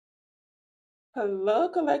Hello,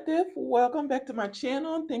 collective. Welcome back to my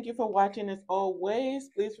channel. Thank you for watching as always.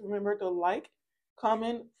 Please remember to like,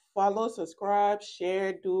 comment, follow, subscribe,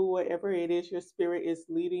 share, do whatever it is your spirit is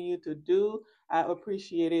leading you to do. I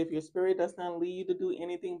appreciate it. If your spirit does not lead you to do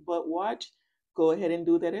anything but watch, go ahead and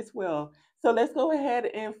do that as well. So let's go ahead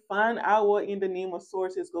and find out what in the name of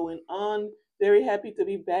source is going on. Very happy to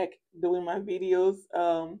be back doing my videos.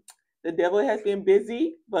 The devil has been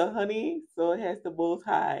busy, but honey, so has the most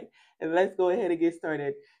high. And let's go ahead and get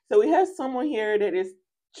started. So we have someone here that is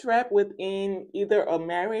trapped within either a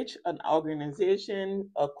marriage, an organization,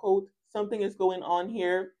 a quote, something is going on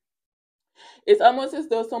here. It's almost as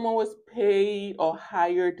though someone was paid or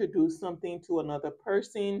hired to do something to another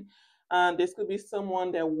person. This could be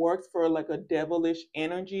someone that works for like a devilish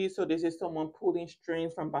energy. So this is someone pulling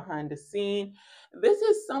strings from behind the scene. This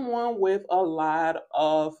is someone with a lot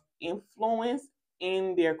of influence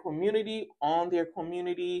in their community, on their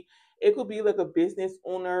community. It could be like a business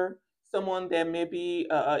owner, someone that maybe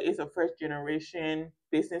is a first generation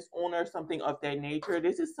business owner, something of that nature.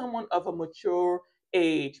 This is someone of a mature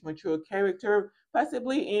age, mature character,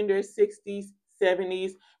 possibly in their 60s,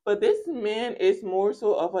 70s. But this man is more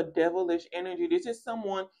so of a devilish energy. This is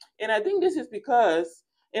someone, and I think this is because,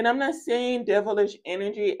 and I'm not saying devilish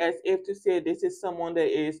energy as if to say this is someone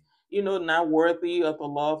that is, not worthy of the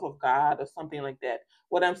love of God or something like that.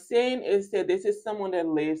 What I'm saying is that this is someone that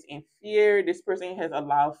lives in fear. This person has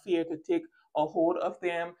allowed fear to take a hold of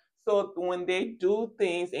them. So when they do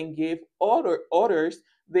things and give orders,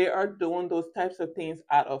 they are doing those types of things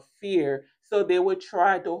out of fear. So they will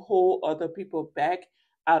try to hold other people back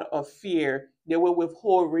out of fear. They will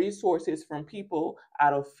withhold resources from people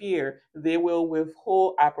out of fear. They will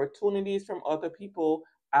withhold opportunities from other people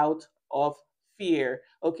out of fear.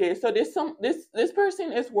 Okay, so this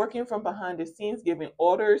person is working from behind the scenes, giving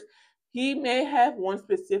orders. He may have one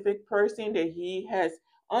specific person that he has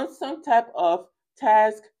on some type of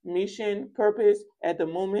task, mission, purpose at the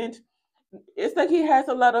moment. It's like he has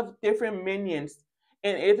a lot of different minions,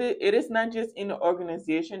 and it is not just in the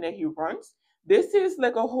organization that he runs. This is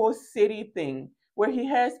like a whole city thing where he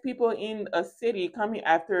has people in a city coming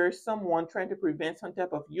after someone, trying to prevent some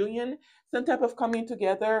type of union, some type of coming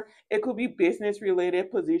together. It could be business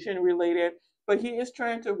related, position related, but he is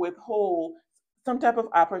trying to withhold some type of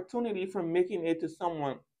opportunity from making it to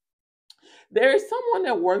someone. There is someone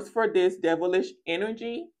that works for this devilish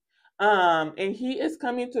energy, and he is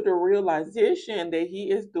coming to the realization that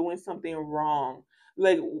he is doing something wrong.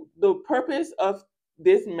 Like, the purpose of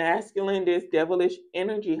this masculine, this devilish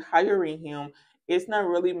energy hiring him, it's not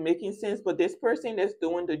really making sense. But this person that's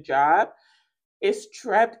doing the job is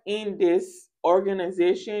trapped in this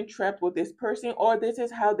organization, trapped with this person, or this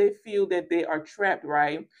is how they feel that they are trapped,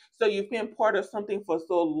 right? So you've been part of something for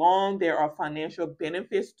so long, there are financial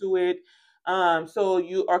benefits to it. So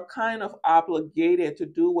you are kind of obligated to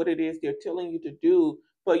do what it is they're telling you to do,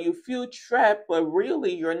 but you feel trapped, but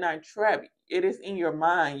really you're not trapped. It is in your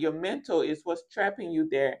mind. Your mental is what's trapping you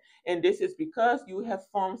there. And this is because you have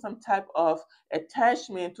formed some type of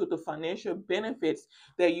attachment to the financial benefits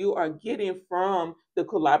that you are getting from the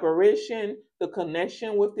collaboration, the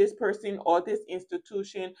connection with this person or this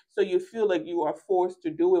institution. So you feel like you are forced to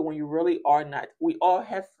do it when you really are not. We all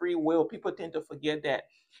have free will. People tend to forget that.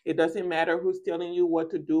 It doesn't matter who's telling you what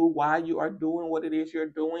to do, why you are doing what it is you're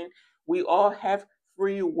doing. We all have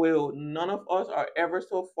free will. None of us are ever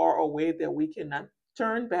so far away that we cannot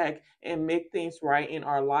turn back and make things right in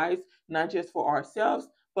our lives, not just for ourselves,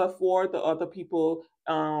 but for the other people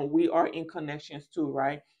we are in connections to,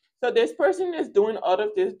 right? So this person is doing all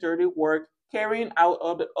of this dirty work, carrying out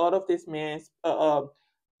all of this man's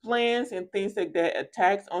plans and things like that,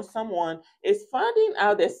 attacks on someone, is finding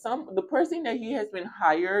out that the person that he has been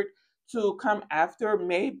hired to come after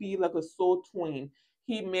may be like a soul twin.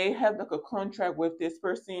 He may have like a contract with this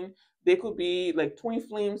person. They could be like twin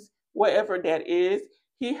flames, whatever that is.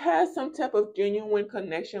 He has some type of genuine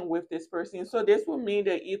connection with this person. So this will mean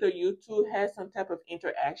that either you two had some type of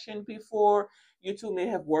interaction before, you two may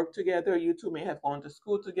have worked together, you two may have gone to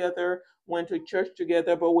school together, went to church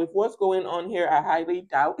together. But with what's going on here, I highly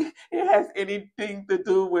doubt it has anything to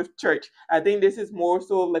do with church. I think this is more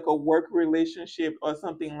so like a work relationship or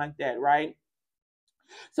something like that, right?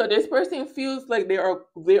 So this person feels like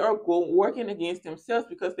working against themselves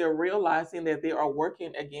because they're realizing that they are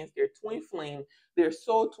working against their twin flame, their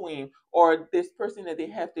soul twin, or this person that they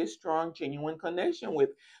have this strong, genuine connection with.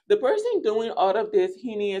 The person doing all of this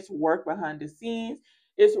heinous work behind the scenes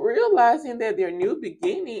is realizing that their new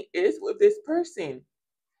beginning is with this person.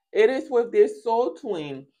 It is with this soul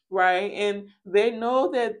twin, right? And they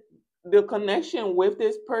know that the connection with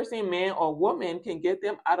this person, man or woman, can get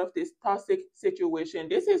them out of this toxic situation.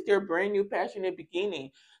 This is their brand new passionate beginning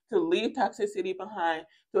to leave toxicity behind,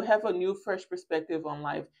 to have a new, fresh perspective on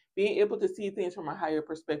life, being able to see things from a higher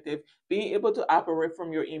perspective, being able to operate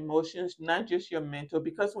from your emotions, not just your mental.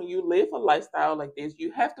 Because when you live a lifestyle like this,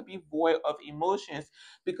 you have to be void of emotions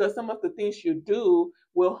because some of the things you do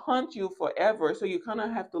will haunt you forever. So you kind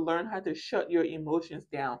of have to learn how to shut your emotions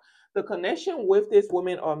down. The connection with this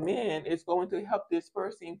woman or man is going to help this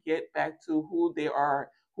person get back to who they are,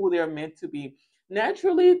 who they're meant to be.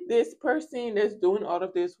 Naturally, this person that's doing all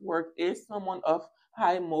of this work is someone of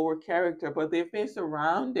high moral character, but they've been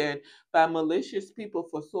surrounded by malicious people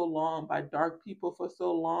for so long, by dark people for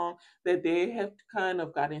so long, that they have kind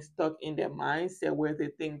of gotten stuck in their mindset where they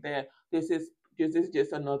think that this is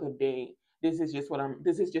just another day. This is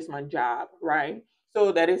just my job, right?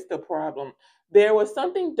 So that is the problem. There was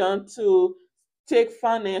something done to take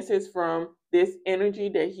finances from this energy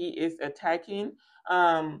that he is attacking.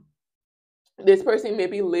 Um, this person may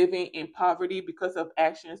be living in poverty because of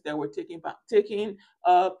actions that were taken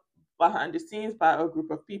up behind the scenes by a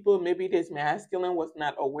group of people. Maybe this masculine was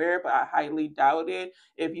not aware, but I highly doubt it.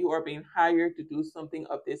 If you are being hired to do something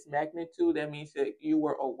of this magnitude, that means that you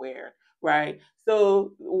were aware, right?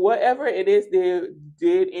 So whatever it is they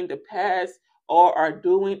did in the past or are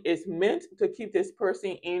doing is meant to keep this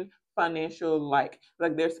person in financial like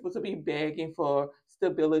they're supposed to be begging for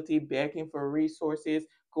stability, begging for resources,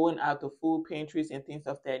 going out to food pantries and things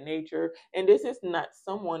of that nature. And this is not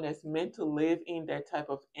someone that's meant to live in that type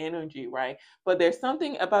of energy, right? But there's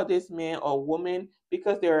something about this man or woman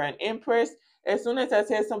because they're an empress. As soon as I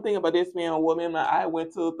said something about this man or woman, my eye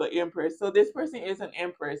went to the empress. So this person is an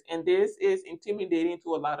empress, and this is intimidating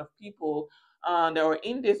to a lot of people that are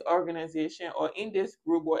in this organization or in this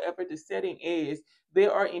group, whatever the setting is. They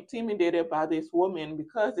are intimidated by this woman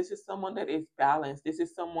because this is someone that is balanced. This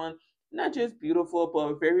is someone not just beautiful,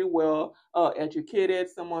 but very well educated,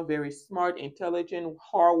 someone very smart, intelligent,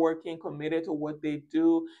 hardworking, committed to what they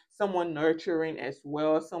do, someone nurturing as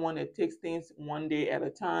well, someone that takes things one day at a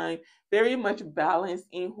time, very much balanced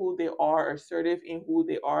in who they are, assertive in who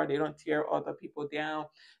they are. They don't tear other people down.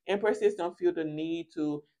 Empresses don't feel the need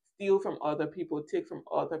to steal from other people, take from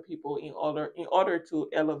other people in order to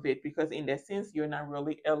elevate, because in that sense you're not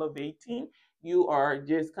really elevating, you are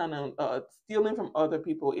just kind of stealing from other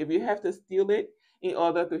people. If you have to steal it in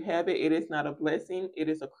order to have it, it is not a blessing, it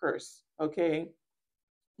is a curse. Okay.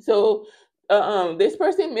 So this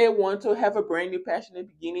person may want to have a brand new passionate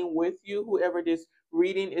beginning with you, whoever this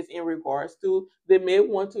reading is in regards to. They may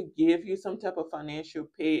want to give you some type of financial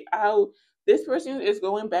payout. This person is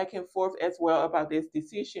going back and forth as well about this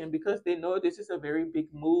decision because they know this is a very big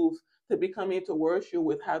move to be coming towards you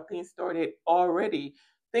with how things started already.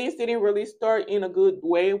 Things didn't really start in a good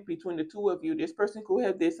way between the two of you. This person could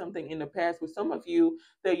have did something in the past with some of you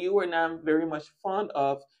that you were not very much fond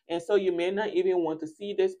of, and so you may not even want to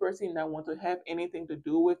see this person, not want to have anything to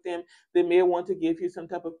do with them. They may want to give you some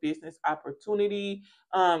type of business opportunity.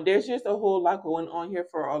 There's just a whole lot going on here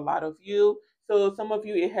for a lot of you. So some of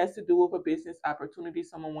you, it has to do with a business opportunity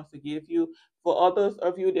someone wants to give you. For others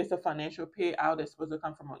of you, there's a financial payout that's supposed to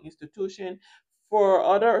come from an institution. For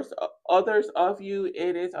others of you,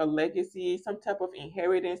 it is a legacy, some type of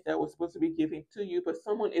inheritance that was supposed to be given to you, but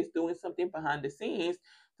someone is doing something behind the scenes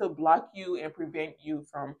to block you and prevent you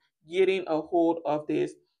from getting a hold of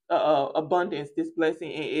this abundance, this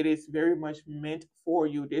blessing, and it is very much meant for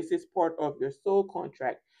you. This is part of your soul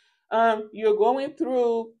contract. You're going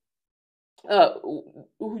through uh,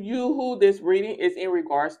 you who this reading is in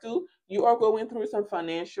regards to, you are going through some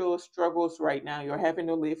financial struggles right now. You're having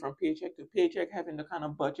to live from paycheck to paycheck, having to kind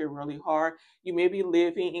of budget really hard. You may be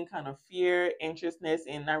living in kind of fear, anxiousness,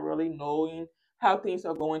 and not really knowing how things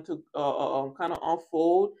are going to kind of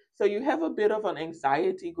unfold. So you have a bit of an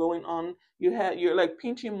anxiety going on. You're like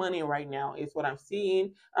pinching money right now, is what I'm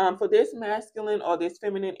seeing. For this masculine or this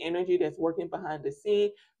feminine energy that's working behind the scene,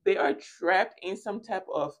 they are trapped in some type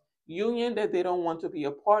of union that they don't want to be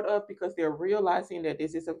a part of because they're realizing that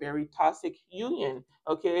this is a very toxic union.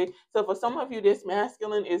 Okay. So for some of you, this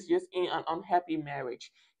masculine is just in an unhappy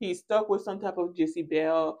marriage. He's stuck with some type of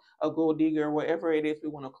Jezebel, a gold digger, whatever it is we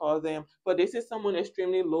want to call them. But this is someone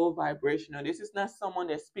extremely low vibrational. This is not someone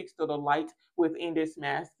that speaks to the light within this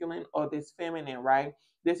masculine or this feminine, right?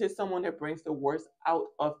 This is someone that brings the worst out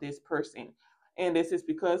of this person, and this is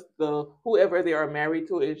because the whoever they are married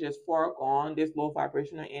to is just far gone. This low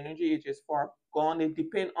vibrational energy is just far gone. They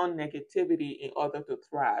depend on negativity in order to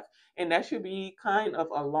thrive. And that should be kind of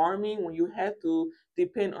alarming when you have to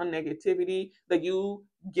depend on negativity, that you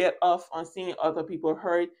get off on seeing other people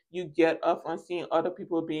hurt, you get off on seeing other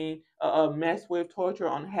people being messed with, torture,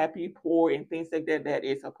 unhappy, poor, and things like that. That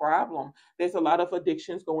is a problem. There's a lot of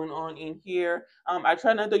addictions going on in here. I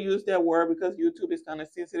try not to use that word because YouTube is kind of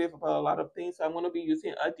sensitive about a lot of things, so I'm going to be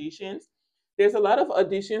using addictions. There's a lot of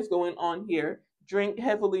addictions going on here.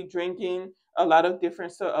 Heavily drinking, a lot of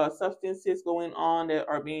different substances going on that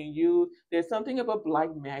are being used. There's something about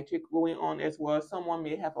black magic going on as well. Someone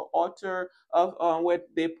may have an altar of where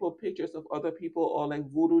they put pictures of other people, or like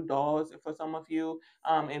voodoo dolls for some of you,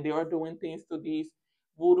 and they are doing things to these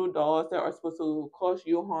voodoo dolls that are supposed to cause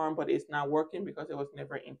you harm, but it's not working because it was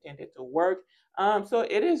never intended to work. So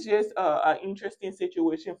it is just an interesting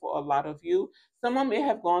situation for a lot of you. Someone may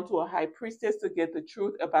have gone to a high priestess to get the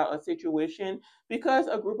truth about a situation because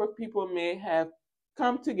a group of people may have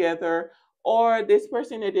come together, or this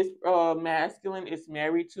person that this masculine is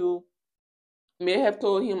married to may have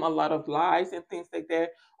told him a lot of lies and things like that,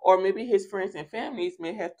 or maybe his friends and families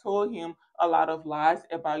may have told him a lot of lies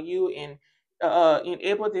about you, and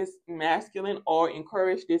enable this masculine or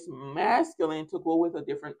encourage this masculine to go with a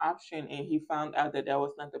different option, and he found out that that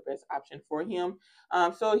was not the best option for him.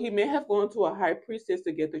 So he may have gone to a high priestess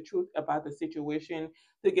to get the truth about the situation,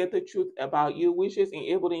 to get the truth about you, which is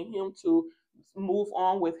enabling him to move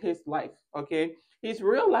on with his life. Okay, he's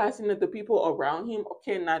realizing that the people around him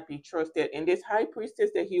cannot be trusted. And this high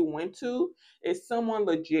priestess that he went to is someone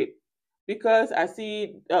legit. Because I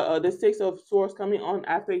see the Six of Swords coming on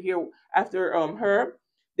after here, after her.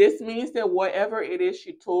 This means that whatever it is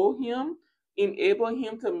she told him, enable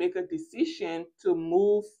him to make a decision to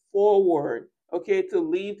move forward. Okay, to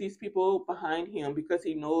leave these people behind him, because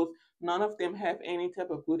he knows none of them have any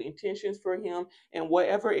type of good intentions for him, and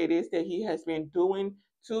whatever it is that he has been doing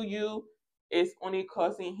to you is only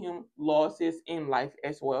causing him losses in life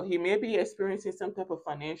as well. He may be experiencing some type of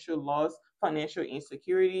financial loss, financial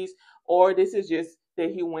insecurities, or this is just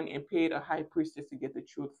that he went and paid a high priestess to get the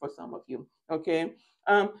truth for some of you. Okay.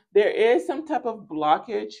 There is some type of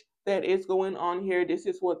blockage that is going on here. This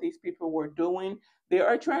is what these people were doing. They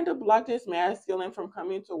are trying to block this masculine from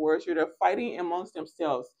coming towards you. They're fighting amongst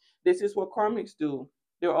themselves. This is what karmics do.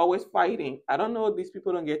 They're always fighting. I don't know if these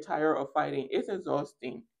people don't get tired of fighting. It's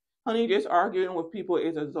exhausting. Honey, just arguing with people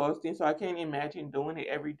is exhausting, so I can't imagine doing it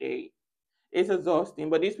every day. It's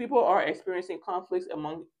exhausting. But these people are experiencing conflicts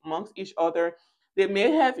amongst each other. They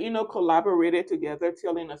may have, collaborated together,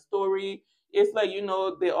 telling a story. It's like,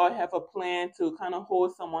 they all have a plan to kind of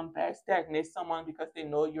hold someone back, stagnate someone, because they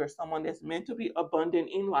know you're someone that's meant to be abundant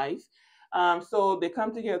in life. So they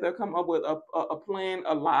come together, come up with a plan,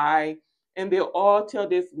 a lie, and they all tell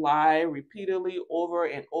this lie repeatedly over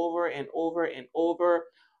and over and over and over,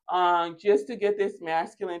 just to get this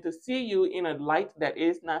masculine to see you in a light that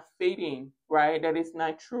is not fading, right? That is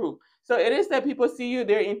not true. So it is that people see you,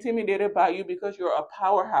 they're intimidated by you because you're a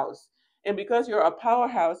powerhouse. And because you're a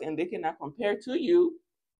powerhouse and they cannot compare to you,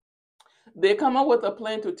 they come up with a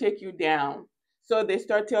plan to take you down. So they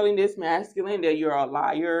start telling this masculine that you're a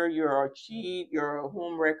liar, you're a cheat, you're a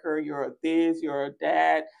homewrecker, you're a this, you're a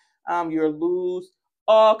that, you're loose,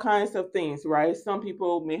 all kinds of things, right? Some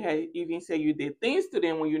people may have even say you did things to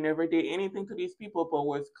them when you never did anything to these people, but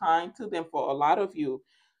was kind to them for a lot of you.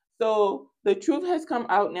 So the truth has come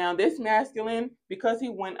out now. This masculine, because he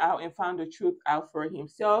went out and found the truth out for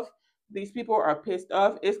himself, these people are pissed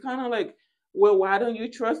off. It's kind of like, well, why don't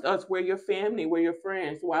you trust us? We're your family, we're your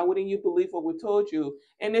friends. Why wouldn't you believe what we told you?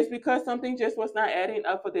 And it's because something just was not adding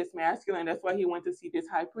up for this masculine. That's why he went to see this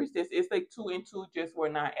high priestess. It's like two and two just were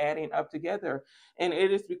not adding up together. And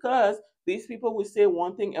it is because these people will say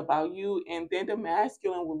one thing about you, and then the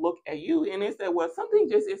masculine will look at you and they say, well, something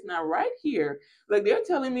just is not right here. Like, they're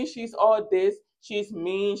telling me she's all this, she's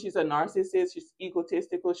mean, she's a narcissist, she's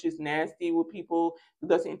egotistical, she's nasty with people,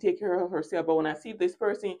 doesn't take care of herself. But when I see this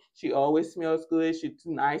person, she always smells good, she's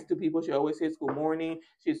nice to people, she always says good morning,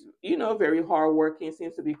 she's, very hardworking,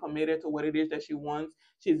 seems to be committed to what it is that she wants,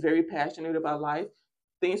 she's very passionate about life.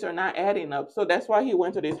 Things are not adding up. So that's why he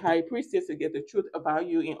went to this high priestess to get the truth about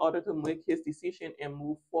you in order to make his decision and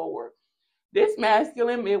move forward. This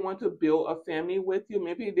masculine may want to build a family with you.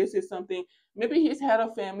 Maybe this is something, maybe he's had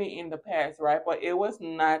a family in the past, right? But it was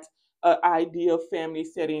not an ideal family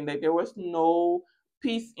setting. Like, there was no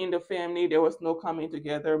peace in the family. There was no coming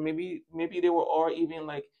together. Maybe they were all even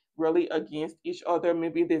like really against each other.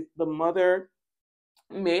 Maybe the mother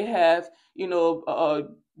may have,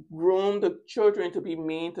 groomed the children to be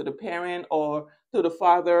mean to the parent, or to the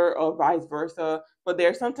father or vice versa. But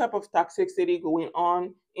there's some type of toxicity going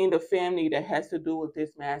on in the family that has to do with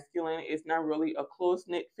this masculine. It's not really a close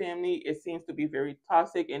knit family. It seems to be very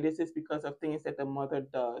toxic, and this is because of things that the mother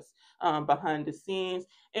does behind the scenes,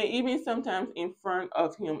 and even sometimes in front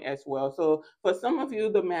of him as well. So for some of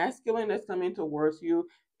you, the masculine that's coming towards you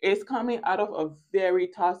is coming out of a very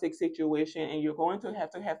toxic situation, and you're going to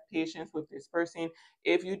have patience with this person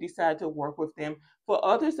if you decide to work with them. For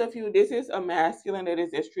others of you, this is a masculine that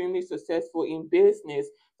is extremely successful in business.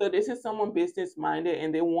 So this is someone business minded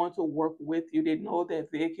and they want to work with you. They know that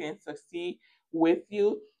they can succeed with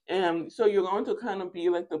you. And so you're going to kind of be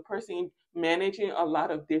like the person managing a lot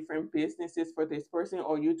of different businesses for this person,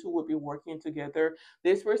 or you two will be working together.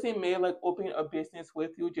 This person may like open a business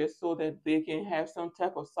with you just so that they can have some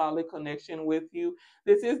type of solid connection with you.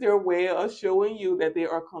 This is their way of showing you that they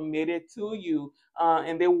are committed to you,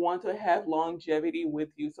 and they want to have longevity with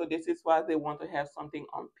you. So this is why they want to have something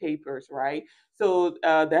on papers, right? So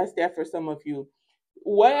that's that for some of you.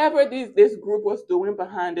 Whatever this group was doing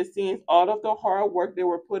behind the scenes, all of the hard work they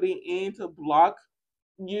were putting in to block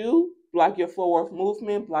you, block your forward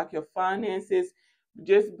movement, block your finances,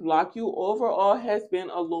 just block you overall has been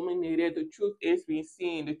illuminated. The truth is being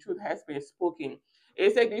seen, the truth has been spoken.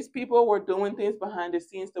 It's like these people were doing things behind the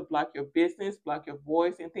scenes to block your business, block your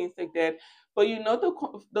voice, and things like that. But you know,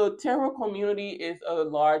 the tarot community is a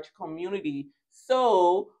large community.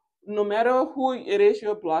 So no matter who it is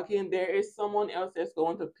you're blocking, there is someone else that's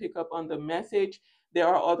going to pick up on the message. There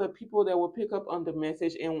are other people that will pick up on the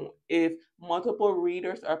message, and if multiple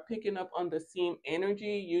readers are picking up on the same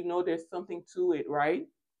energy, you know there's something to it, right?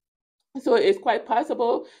 So it's quite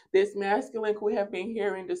possible this masculine could have been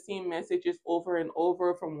hearing the same messages over and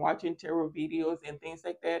over from watching tarot videos and things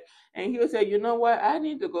like that. And he would say, you know what, I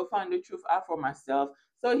need to go find the truth out for myself.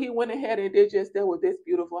 So he went ahead and did just that with this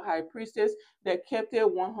beautiful high priestess that kept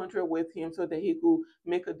it 100 with him so that he could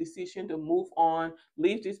make a decision to move on,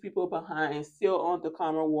 leave these people behind, sail on the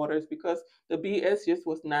calmer waters because the BS just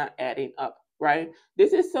was not adding up, right?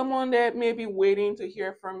 This is someone that may be waiting to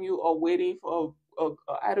hear from you or waiting for a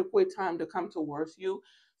adequate time to come towards you.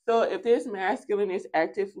 So if this masculine is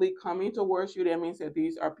actively coming towards you, that means that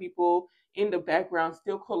these are people in the background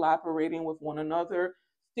still collaborating with one another,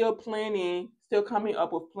 still planning, still coming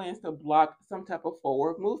up with plans to block some type of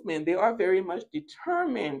forward movement. They are very much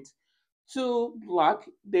determined to block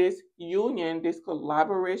this union, this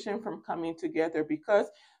collaboration from coming together because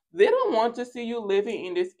they don't want to see you living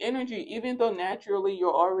in this energy, even though naturally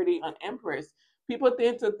you're already an empress. People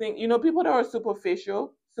tend to think, you know, people that are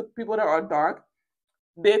superficial, so people that are dark,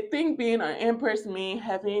 they think being an empress means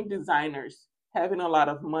having designers, having a lot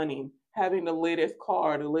of money, having the latest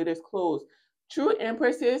car, the latest clothes. True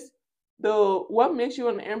empresses, the what makes you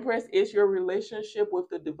an empress is your relationship with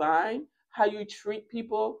the divine, how you treat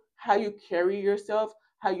people, how you carry yourself,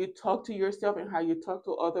 how you talk to yourself, and how you talk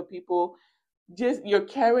to other people, just your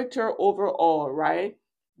character overall, right?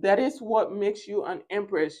 That is what makes you an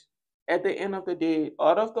empress at the end of the day.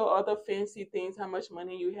 All of the other fancy things, how much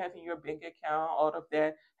money you have in your bank account, all of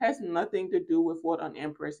that has nothing to do with what an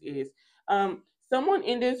empress is. Someone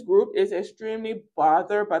in this group is extremely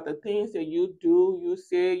bothered by the things that you do, you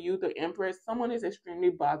say, you the empress. Someone is extremely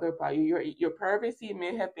bothered by you. Your privacy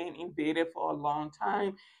may have been invaded for a long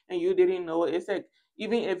time and you didn't know it. It's like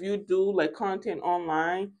even if you do like content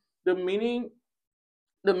online, the meaning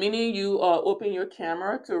the minute you open your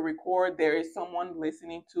camera to record, there is someone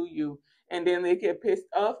listening to you. And then they get pissed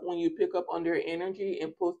off when you pick up on their energy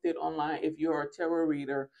and post it online if you're a tarot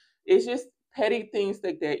reader. It's just petty things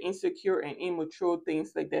like that, insecure and immature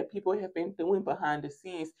things like that people have been doing behind the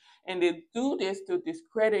scenes. And they do this to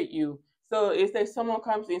discredit you. So it's like someone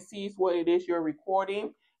comes and sees what it is you're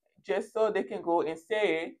recording just so they can go and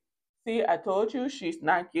say, see, I told you she's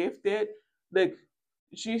not gifted. Like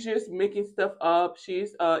she's just making stuff up.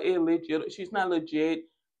 She's illegit. She's not legit.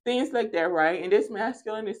 Things like that, right? And this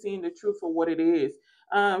masculine is seeing the truth for what it is.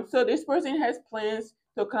 So this person has plans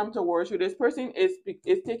to come towards you. This person is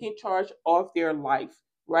taking charge of their life,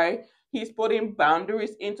 right? He's putting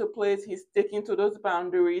boundaries into place. He's sticking to those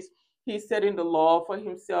boundaries. He's setting the law for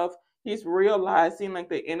himself. He's realizing like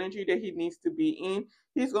the energy that he needs to be in.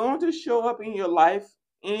 He's going to show up in your life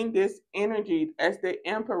in this energy as the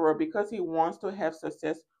emperor because he wants to have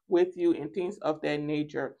success with you and things of that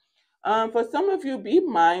nature. For some of you, be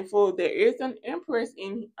mindful. There is an empress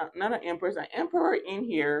in, not an empress, an emperor in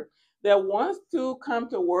here that wants to come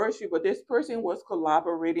towards you, but this person was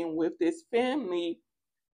collaborating with this family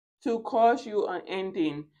to cause you an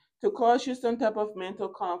ending, to cause you some type of mental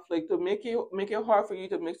conflict, to make it hard for you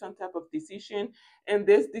to make some type of decision. And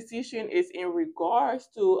this decision is in regards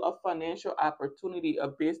to a financial opportunity, a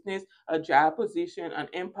business, a job position, an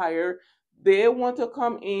empire. They want to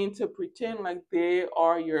come in to pretend like they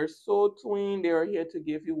are your soul twin. They are here to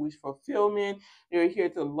give you wish fulfillment. They're here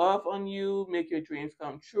to love on you, make your dreams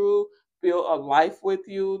come true, build a life with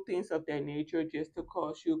you, things of that nature, just to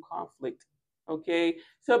cause you conflict. Okay,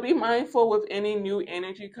 so be mindful with any new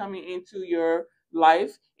energy coming into your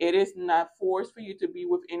life. It is not forced for you to be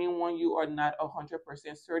with anyone you are not 100%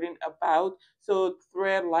 certain about. So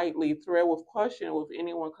tread lightly, tread with caution with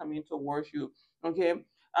anyone coming towards you. Okay,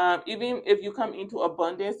 even if you come into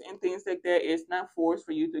abundance and things like that, it's not forced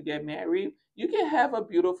for you to get married. You can have a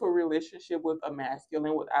beautiful relationship with a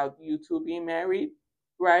masculine without you two being married,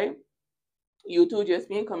 right? You two just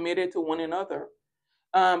being committed to one another.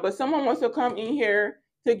 But someone wants to come in here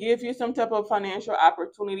to give you some type of financial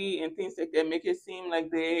opportunity and things like that, make it seem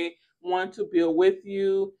like they want to build with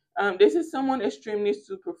you. This is someone extremely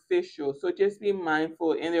superficial, so just be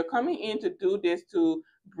mindful. And they're coming in to do this to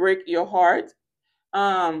break your heart.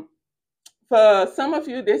 Um, for some of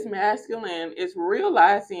you, this masculine is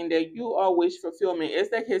realizing that you are wish fulfillment.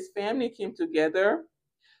 It's like his family came together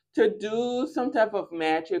to do some type of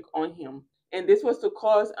magic on him. And this was to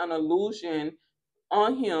cause an illusion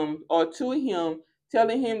on him or to him,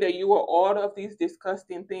 telling him that you are all of these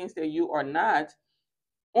disgusting things that you are not,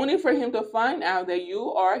 only for him to find out that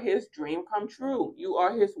you are his dream come true. You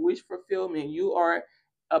are his wish fulfillment. You are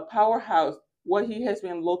a powerhouse, what he has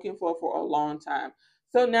been looking for a long time.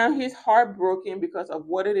 So now he's heartbroken because of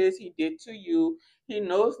what it is he did to you. He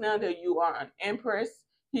knows now that you are an empress.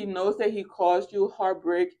 He knows that he caused you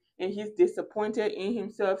heartbreak and he's disappointed in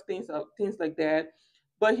himself, things like that.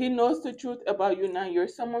 But he knows the truth about you now. You're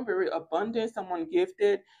someone very abundant, someone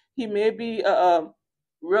gifted. He may be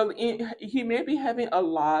really he may be having a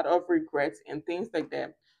lot of regrets and things like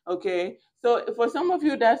that. Okay, so for some of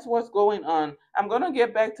you, that's what's going on. I'm going to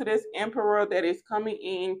get back to this emperor that is coming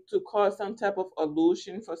in to cause some type of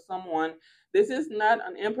illusion for someone. This is not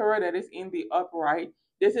an emperor that is in the upright.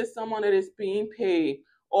 This is someone that is being paid.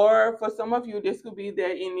 Or for some of you, this could be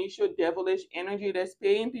that initial devilish energy that's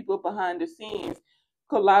paying people behind the scenes,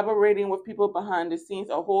 collaborating with people behind the scenes,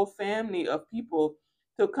 a whole family of people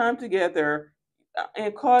to come together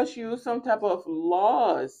and cause you some type of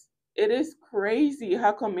loss. It is crazy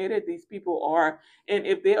how committed these people are. And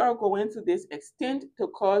if they are going to this extent to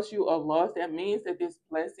cause you a loss, that means that this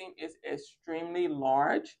blessing is extremely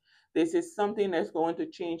large. This is something that's going to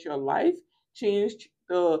change your life, change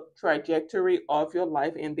the trajectory of your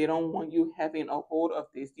life, and they don't want you having a hold of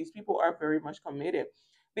this. These people are very much committed.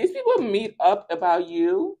 These people meet up about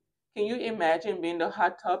you. Can you imagine being the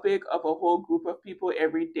hot topic of a whole group of people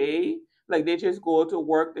every day? Like they just go to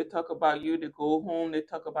work, they talk about you, they go home, they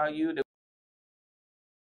talk about you, they